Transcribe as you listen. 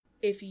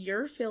If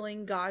you're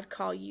feeling God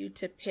call you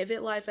to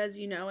pivot life as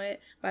you know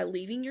it by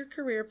leaving your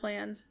career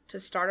plans to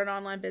start an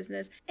online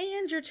business,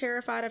 and you're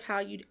terrified of how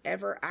you'd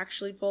ever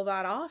actually pull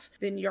that off,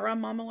 then you're a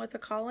mama with a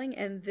calling,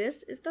 and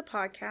this is the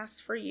podcast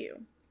for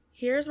you.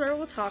 Here's where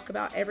we'll talk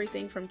about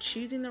everything from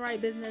choosing the right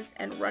business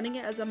and running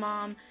it as a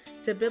mom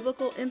to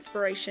biblical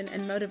inspiration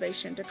and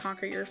motivation to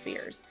conquer your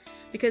fears.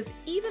 Because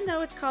even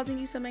though it's causing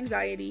you some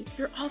anxiety,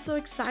 you're also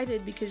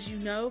excited because you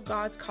know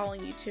God's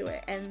calling you to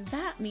it. And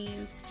that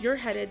means you're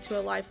headed to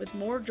a life with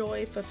more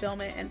joy,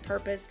 fulfillment, and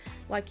purpose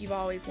like you've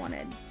always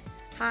wanted.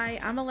 Hi,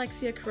 I'm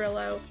Alexia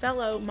Carrillo,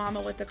 fellow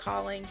mama with a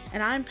calling,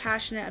 and I'm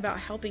passionate about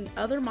helping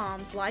other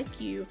moms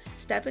like you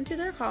step into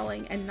their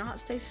calling and not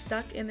stay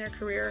stuck in their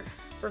career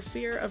for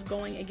fear of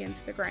going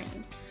against the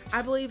grain.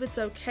 I believe it's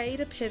okay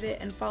to pivot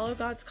and follow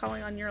God's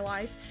calling on your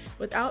life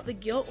without the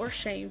guilt or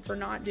shame for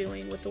not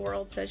doing what the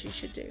world says you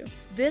should do.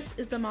 This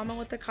is the Mama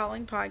with the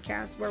Calling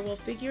podcast, where we'll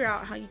figure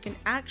out how you can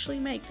actually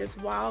make this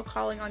wild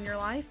calling on your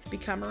life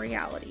become a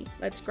reality.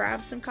 Let's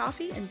grab some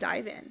coffee and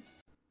dive in.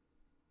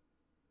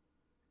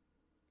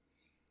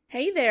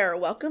 Hey there,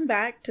 welcome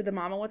back to the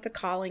Mama with the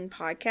Calling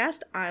podcast.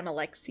 I'm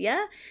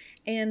Alexia,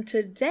 and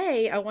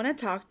today I want to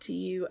talk to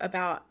you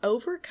about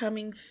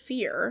overcoming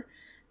fear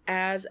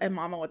as a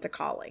mama with a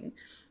calling.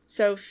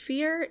 So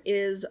fear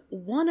is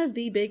one of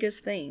the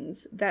biggest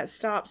things that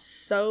stops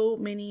so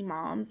many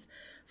moms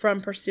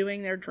from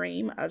pursuing their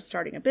dream of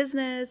starting a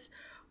business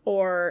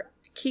or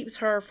keeps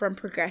her from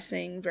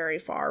progressing very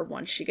far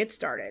once she gets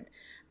started.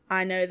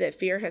 I know that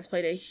fear has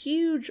played a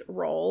huge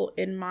role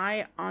in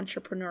my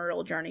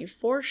entrepreneurial journey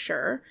for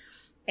sure.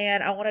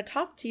 And I want to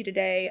talk to you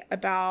today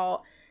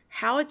about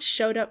how it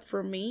showed up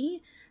for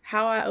me,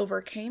 how I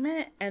overcame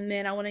it, and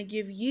then I want to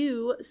give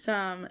you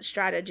some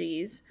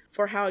strategies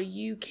for how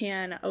you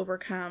can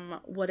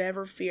overcome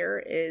whatever fear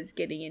is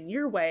getting in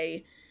your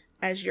way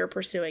as you're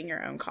pursuing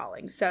your own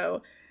calling.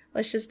 So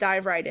let's just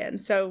dive right in.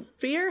 So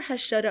fear has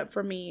showed up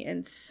for me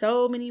in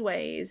so many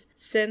ways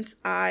since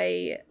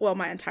my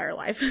entire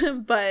life,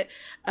 but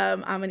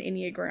I'm an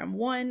Enneagram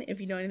 1, if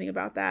you know anything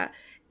about that.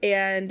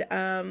 And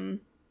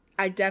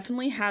I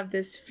definitely have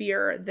this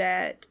fear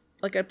that,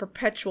 like a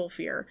perpetual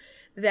fear,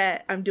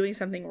 that I'm doing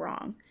something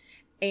wrong.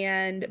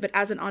 But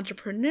as an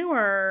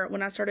entrepreneur,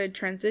 when I started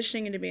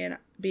transitioning into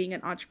being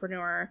an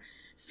entrepreneur,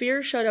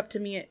 fear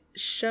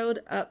showed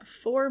up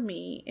for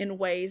me in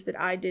ways that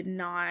I did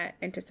not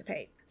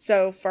anticipate.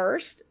 So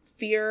first,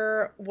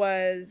 fear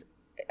was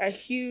a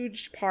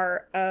huge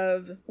part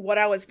of what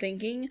I was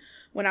thinking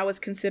when I was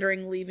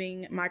considering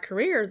leaving my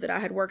career that I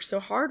had worked so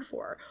hard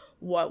for.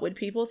 What would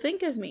people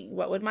think of me?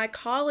 What would my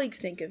colleagues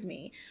think of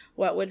me?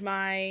 What would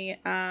my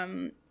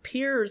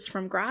peers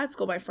from grad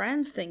school, my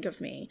friends, think of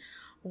me?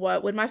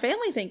 What would my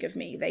family think of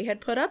me? They had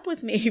put up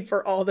with me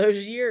for all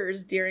those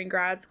years during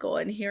grad school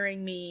and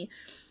hearing me,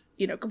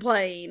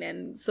 complain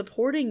and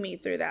supporting me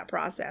through that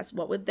process.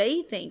 What would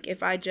they think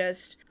if I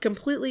just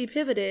completely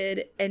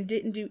pivoted and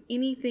didn't do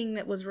anything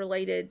that was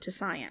related to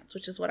science,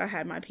 which is what I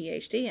had my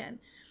PhD in?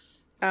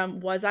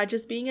 Was I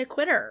just being a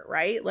quitter,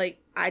 right?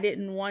 Like, I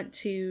didn't want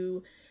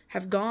to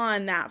have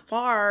gone that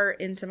far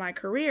into my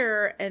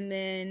career, and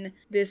then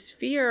this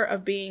fear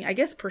of being, I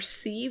guess,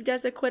 perceived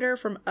as a quitter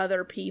from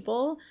other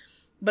people,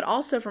 but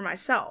also for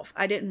myself.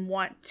 I didn't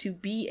want to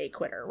be a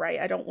quitter, right?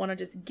 I don't want to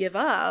just give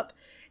up,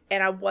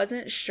 and I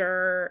wasn't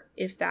sure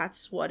if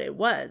that's what it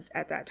was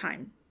at that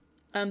time.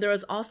 There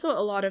was also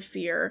a lot of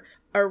fear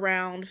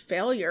around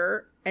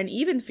failure and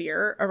even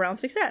fear around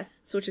success,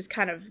 which is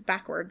kind of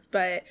backwards,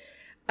 but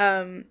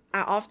I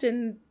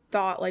often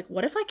thought, like,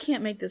 what if I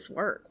can't make this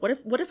work?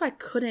 What if I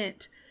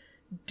couldn't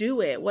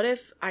do it? What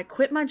if I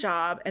quit my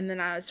job and then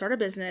I start a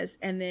business,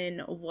 and then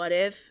what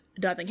if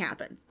nothing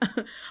happens?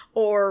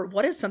 Or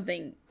what if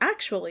something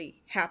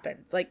actually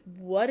happens? Like,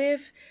 what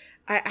if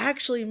I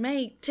actually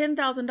make $10,000,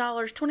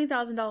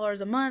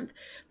 $20,000 a month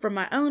from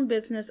my own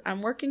business?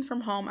 I'm working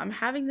from home. I'm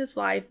having this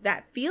life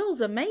that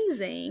feels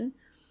amazing,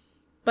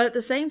 but at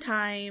the same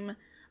time,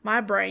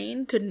 my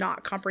brain could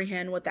not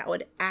comprehend what that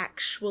would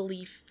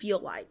actually feel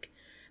like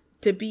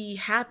to be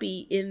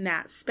happy in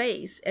that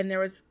space. And there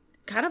was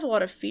kind of a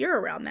lot of fear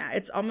around that.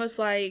 It's almost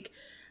like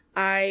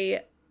I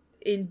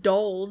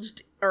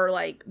indulged, or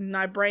like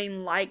my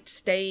brain liked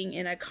staying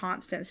in a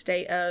constant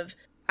state of,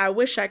 I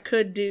wish I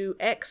could do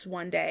X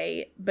one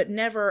day, but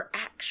never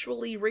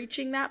actually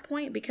reaching that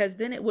point, because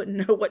then it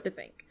wouldn't know what to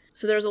think.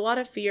 So there's a lot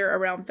of fear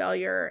around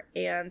failure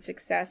and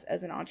success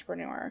as an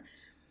entrepreneur.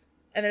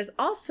 And there's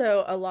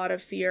also a lot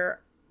of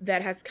fear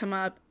that has come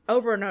up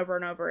over and over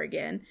and over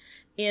again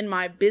in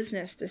my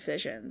business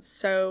decisions.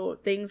 So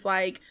things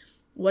like,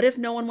 what if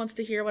no one wants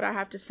to hear what I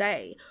have to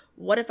say?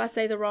 What if I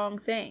say the wrong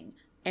thing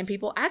and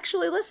people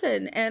actually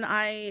listen and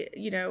I,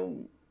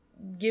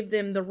 give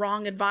them the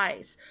wrong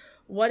advice?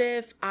 What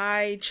if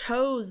I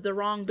chose the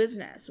wrong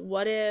business?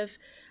 What if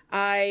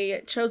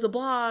I chose a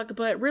blog,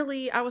 but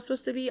really I was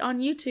supposed to be on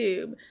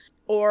YouTube?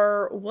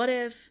 Or what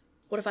if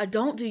I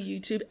don't do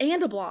YouTube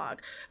and a blog?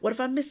 What if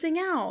I'm missing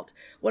out?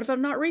 What if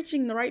I'm not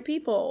reaching the right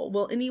people?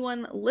 Will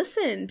anyone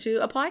listen to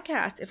a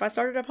podcast if I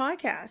started a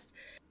podcast?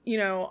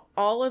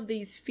 all of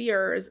these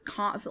fears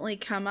constantly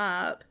come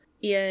up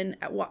in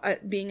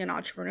being an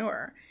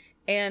entrepreneur.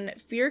 And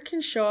fear can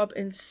show up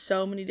in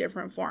so many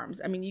different forms.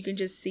 I mean, you can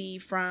just see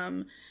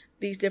from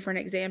these different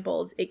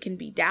examples, it can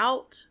be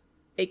doubt.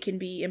 It can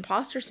be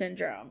imposter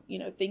syndrome,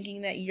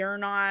 thinking that you're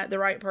not the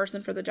right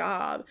person for the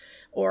job,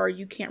 or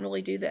you can't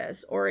really do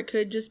this. Or it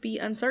could just be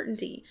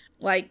uncertainty,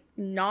 like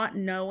not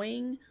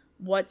knowing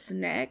what's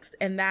next,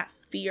 and that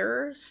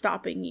fear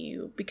stopping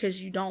you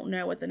because you don't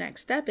know what the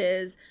next step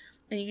is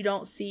and you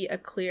don't see a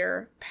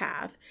clear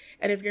path.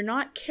 And if you're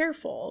not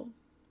careful,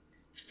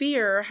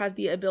 fear has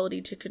the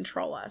ability to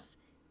control us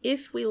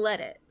if we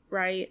let it,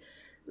 right?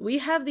 We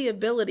have the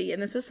ability,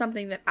 and this is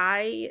something that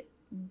I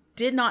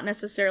did not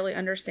necessarily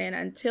understand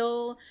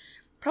until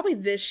probably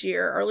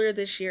earlier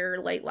this year,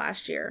 late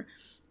last year,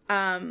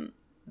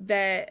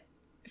 that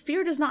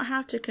fear does not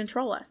have to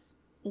control us.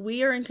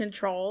 We are in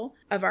control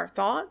of our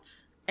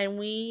thoughts, and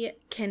we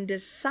can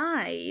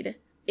decide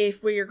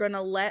if we are going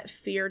to let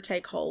fear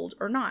take hold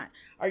or not.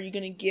 Are you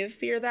going to give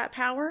fear that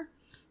power?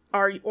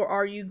 Or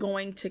are you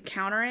going to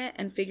counter it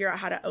and figure out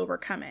how to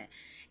overcome it?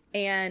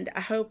 And I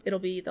hope it'll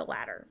be the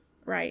latter,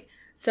 right?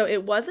 So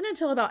it wasn't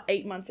until about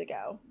 8 months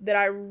ago that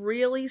I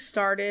really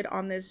started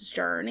on this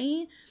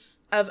journey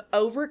of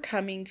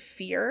overcoming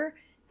fear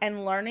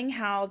and learning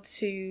how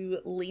to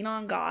lean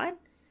on God,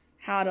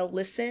 how to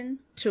listen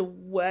to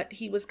what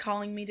He was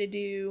calling me to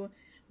do,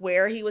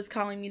 where He was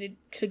calling me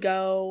to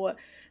go,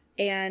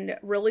 and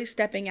really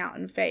stepping out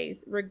in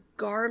faith,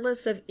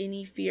 regardless of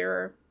any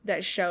fear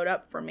that showed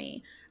up for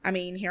me. I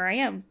mean, here I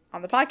am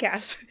on the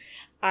podcast.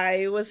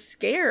 I was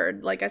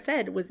scared. Like I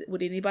said,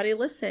 would anybody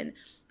listen?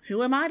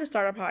 Who am I to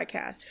start a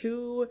podcast?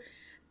 Who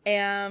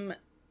am,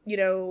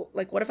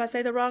 what if I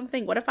say the wrong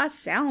thing? What if I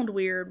sound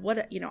weird?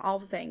 All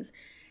the things.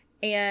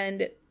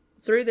 And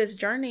through this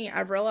journey,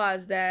 I've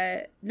realized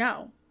that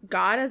no,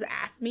 God has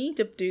asked me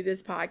to do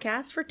this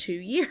podcast for 2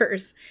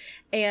 years,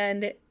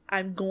 and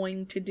I'm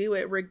going to do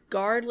it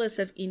regardless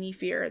of any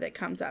fear that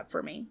comes up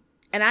for me.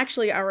 And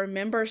actually, I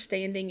remember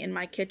standing in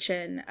my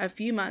kitchen a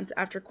few months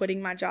after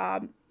quitting my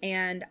job,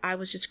 and I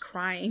was just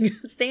crying,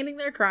 standing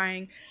there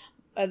crying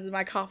as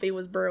my coffee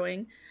was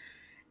brewing.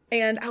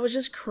 And I was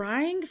just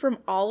crying from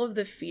all of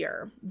the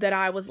fear that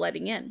I was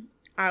letting in.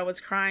 I was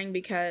crying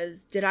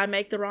because, did I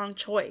make the wrong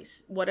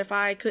choice? What if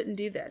I couldn't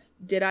do this?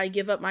 Did I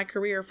give up my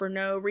career for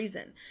no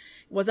reason?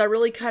 Was I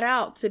really cut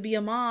out to be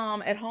a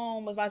mom at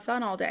home with my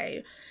son all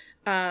day?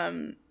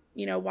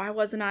 Why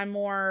wasn't I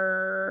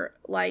more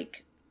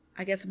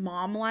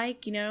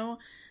mom-like,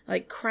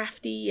 like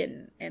crafty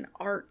and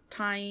art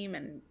time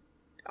and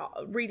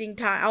reading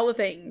time, all the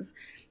things.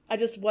 I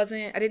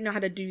didn't know how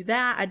to do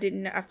that.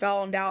 I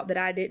found out that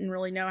I didn't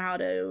really know how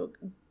to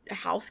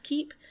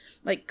housekeep,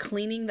 like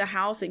cleaning the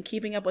house and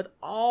keeping up with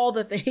all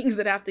the things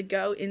that have to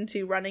go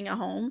into running a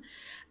home,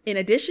 in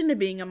addition to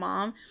being a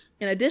mom,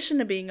 in addition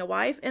to being a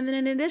wife. And then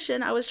in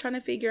addition, I was trying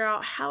to figure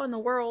out how in the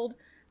world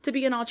to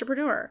be an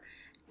entrepreneur.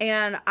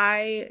 And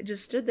I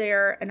just stood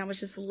there and I was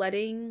just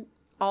letting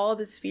all of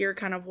this fear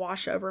kind of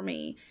wash over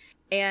me.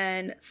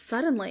 And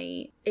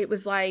suddenly it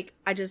was like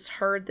I just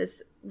heard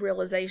this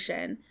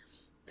realization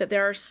that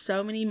there are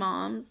so many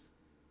moms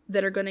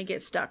that are going to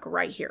get stuck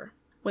right here.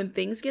 When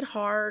things get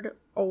hard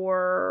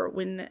or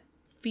when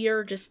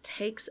fear just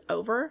takes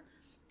over,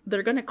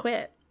 they're going to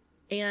quit.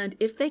 And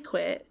if they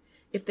quit,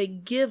 if they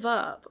give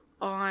up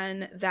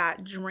on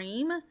that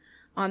dream,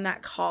 on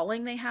that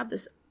calling they have,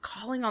 this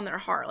calling on their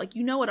heart, like,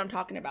 you know what I'm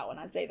talking about when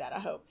I say that, I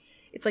hope.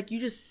 It's like you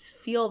just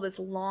feel this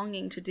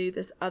longing to do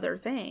this other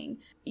thing.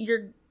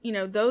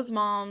 Those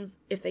moms,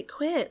 if they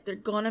quit, they're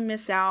going to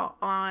miss out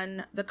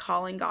on the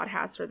calling God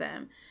has for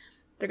them.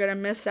 They're going to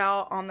miss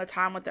out on the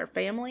time with their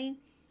family.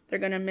 They're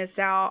going to miss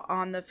out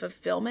on the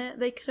fulfillment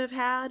they could have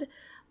had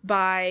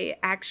by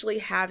actually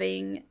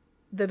having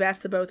the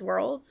best of both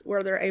worlds,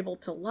 where they're able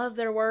to love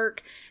their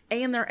work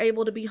and they're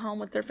able to be home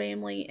with their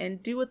family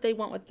and do what they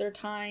want with their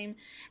time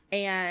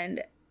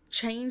and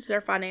change their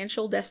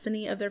financial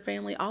destiny of their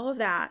family, all of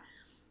that.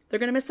 They're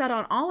going to miss out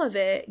on all of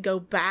it, go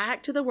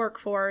back to the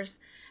workforce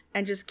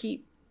and just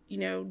keep,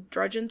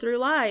 drudging through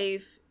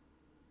life.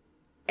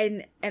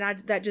 And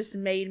that just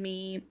made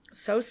me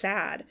so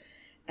sad.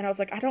 And I was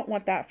like, I don't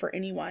want that for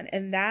anyone.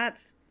 And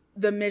that's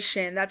the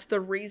mission. That's the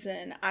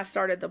reason I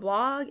started the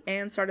blog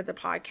and started the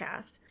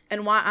podcast,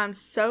 and why I'm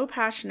so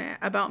passionate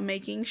about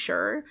making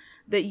sure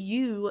that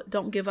you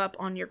don't give up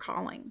on your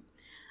calling.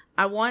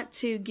 I want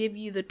to give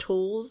you the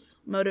tools,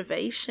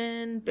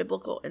 motivation,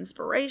 biblical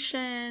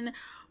inspiration,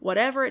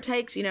 whatever it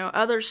takes,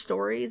 other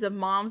stories of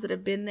moms that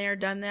have been there,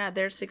 done that,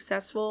 they're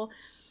successful,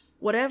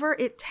 whatever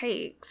it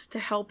takes to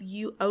help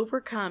you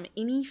overcome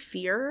any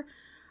fear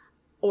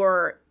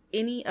or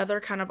any other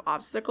kind of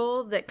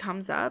obstacle that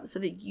comes up so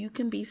that you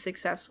can be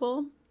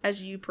successful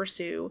as you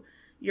pursue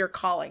your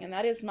calling. And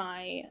that is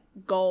my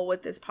goal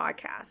with this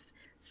podcast.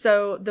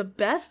 So the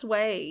best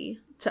way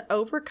to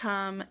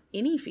overcome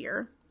any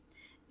fear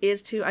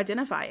is to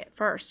identify it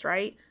first,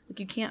 right? Like,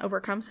 you can't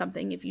overcome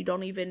something if you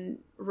don't even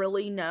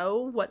really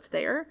know what's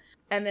there.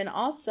 And then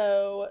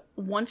also,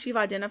 once you've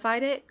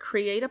identified it,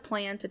 create a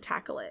plan to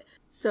tackle it.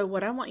 So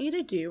what I want you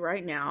to do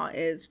right now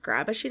is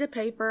grab a sheet of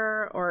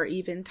paper or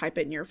even type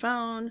it in your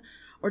phone,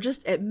 or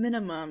just at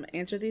minimum,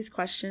 answer these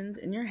questions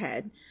in your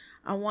head.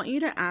 I want you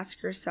to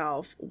ask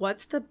yourself,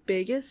 what's the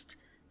biggest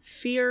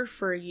fear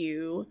for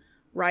you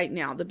right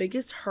now? The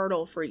biggest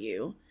hurdle for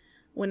you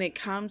when it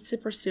comes to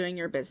pursuing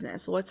your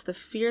business? What's the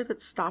fear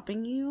that's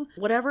stopping you?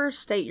 Whatever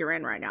state you're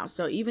in right now.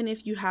 So even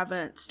if you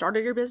haven't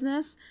started your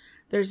business,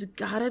 there's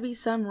gotta be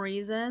some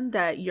reason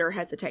that you're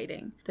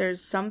hesitating.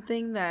 There's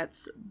something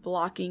that's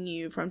blocking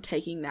you from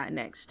taking that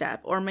next step.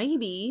 Or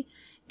maybe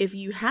if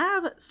you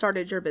have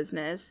started your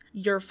business,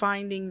 you're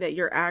finding that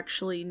you're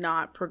actually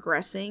not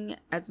progressing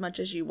as much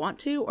as you want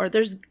to, or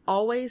there's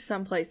always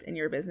some place in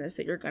your business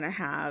that you're going to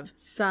have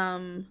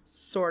some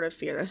sort of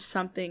fear. There's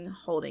something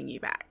holding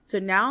you back. So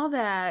now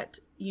that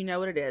you know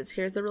what it is,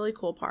 here's the really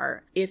cool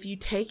part. If you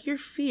take your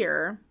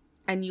fear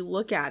and you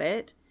look at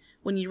it,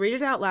 when you read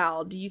it out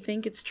loud, do you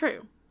think it's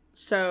true?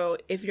 So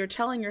if you're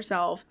telling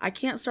yourself, I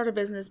can't start a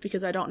business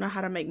because I don't know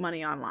how to make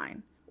money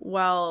online.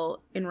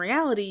 Well, in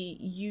reality,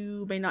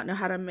 you may not know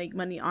how to make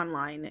money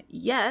online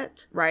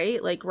yet,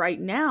 right? Like right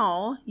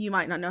now, you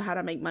might not know how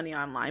to make money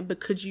online, but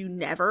could you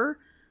never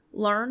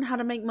learn how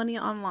to make money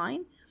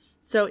online?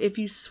 So if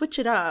you switch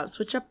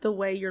up the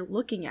way you're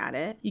looking at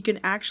it, you can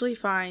actually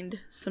find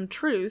some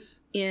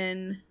truth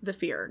in the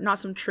fear. Not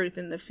some truth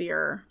in the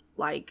fear,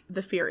 like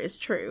the fear is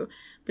true,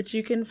 but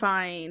you can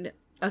find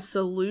a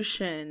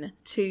solution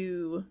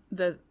to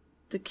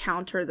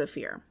counter the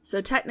fear.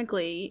 So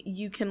technically,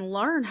 you can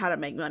learn how to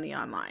make money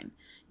online.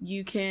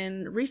 You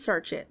can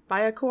research it, buy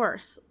a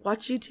course,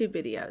 watch YouTube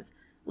videos,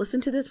 listen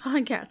to this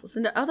podcast,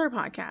 listen to other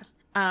podcasts.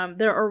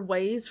 There are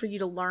ways for you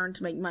to learn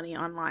to make money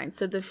online.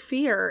 So the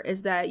fear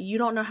is that you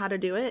don't know how to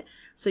do it,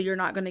 so you're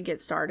not going to get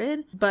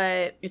started.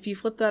 But if you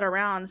flip that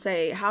around,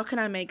 say, how can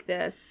I make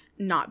this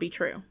not be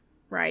true?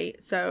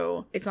 Right?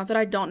 So it's not that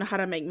I don't know how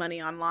to make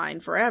money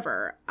online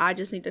forever. I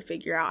just need to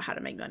figure out how to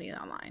make money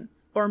online.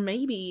 Or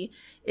maybe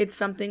it's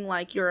something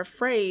like you're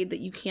afraid that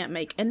you can't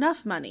make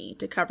enough money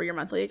to cover your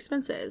monthly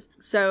expenses.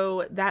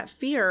 So that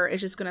fear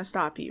is just going to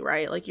stop you,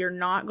 right? Like, you're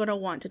not going to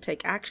want to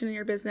take action in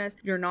your business.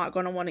 You're not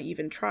going to want to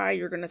even try.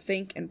 You're going to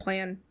think and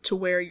plan to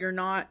where you're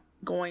not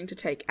going to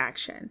take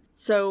action.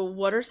 So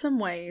what are some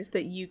ways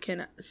that you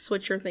can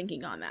switch your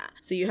thinking on that?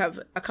 So you have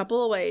a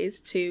couple of ways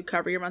to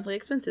cover your monthly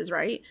expenses,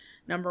 right?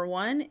 Number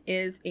one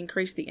is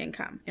increase the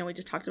income. And we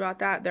just talked about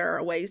that. There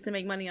are ways to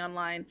make money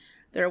online.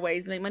 There are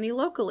ways to make money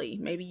locally.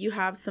 Maybe you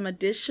have some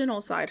additional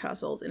side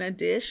hustles in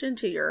addition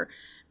to your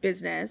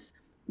business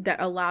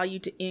that allow you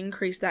to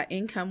increase that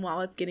income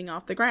while it's getting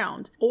off the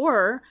ground.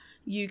 Or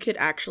you could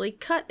actually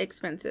cut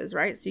expenses,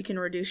 right? So you can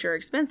reduce your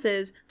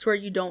expenses to where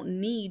you don't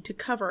need to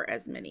cover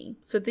as many.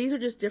 So these are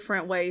just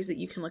different ways that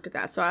you can look at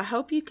that. So I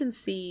hope you can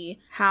see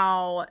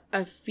how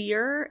a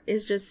fear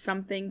is just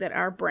something that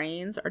our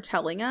brains are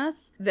telling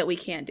us that we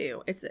can't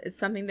do. It's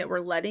something that we're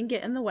letting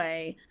get in the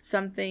way,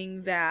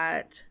 something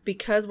that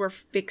because we're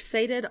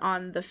fixated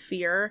on the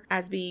fear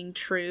as being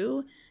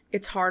true,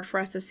 it's hard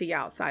for us to see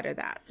outside of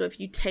that. So if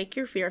you take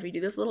your fear, if you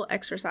do this little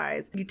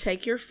exercise, you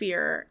take your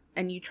fear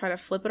and you try to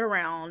flip it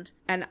around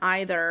and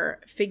either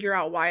figure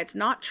out why it's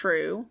not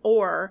true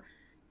or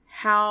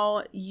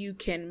how you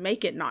can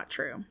make it not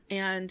true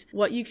and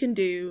what you can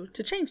do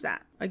to change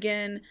that.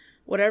 Again,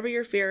 whatever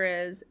your fear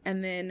is,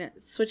 and then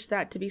switch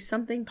that to be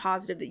something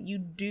positive that you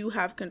do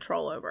have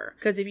control over.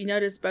 Because if you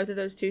notice, both of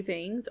those two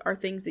things are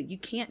things that you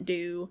can't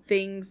do,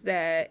 things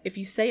that if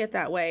you say it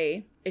that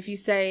way, if you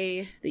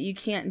say that you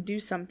can't do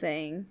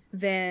something,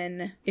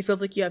 then it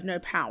feels like you have no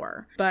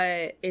power.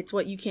 But it's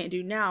what you can't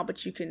do now,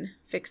 but you can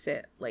fix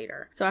it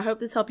later. So I hope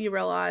this helped you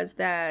realize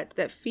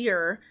that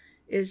fear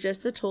is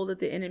just a tool that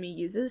the enemy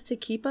uses to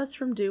keep us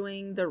from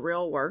doing the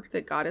real work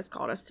that God has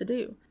called us to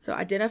do. So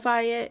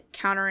identify it,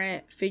 counter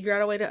it, figure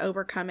out a way to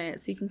overcome it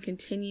so you can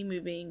continue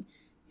moving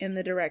in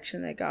the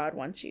direction that God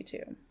wants you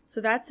to.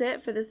 So that's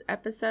it for this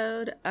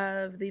episode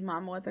of the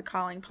Mama with a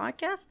Calling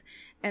podcast,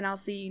 and I'll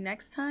see you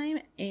next time.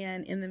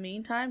 And in the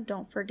meantime,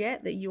 don't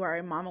forget that you are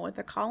a mama with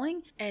a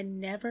calling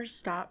and never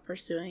stop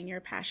pursuing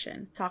your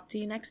passion. Talk to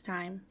you next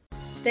time.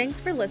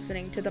 Thanks for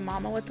listening to the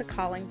Mama with a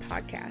Calling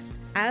podcast.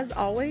 As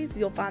always,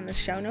 you'll find the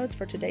show notes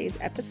for today's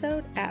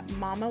episode at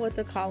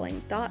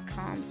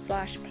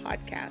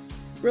mamawithacalling.com/podcast.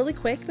 Really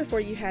quick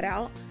before you head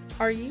out,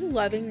 are you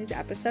loving these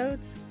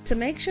episodes? To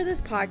make sure this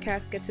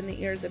podcast gets in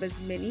the ears of as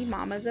many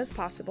mamas as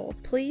possible,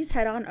 please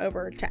head on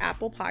over to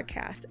Apple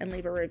Podcasts and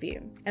leave a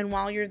review. And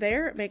while you're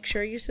there, make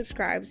sure you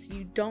subscribe so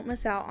you don't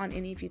miss out on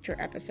any future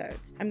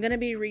episodes. I'm going to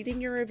be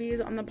reading your reviews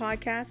on the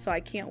podcast, so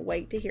I can't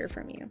wait to hear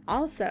from you.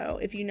 Also,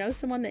 if you know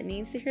someone that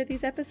needs to hear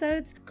these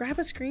episodes, grab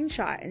a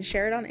screenshot and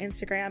share it on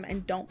Instagram,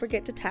 and don't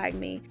forget to tag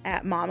me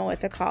at Mama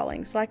with a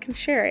Calling so I can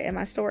share it in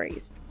my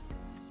stories.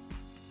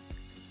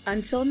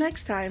 Until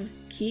next time,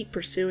 keep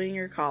pursuing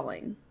your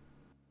calling.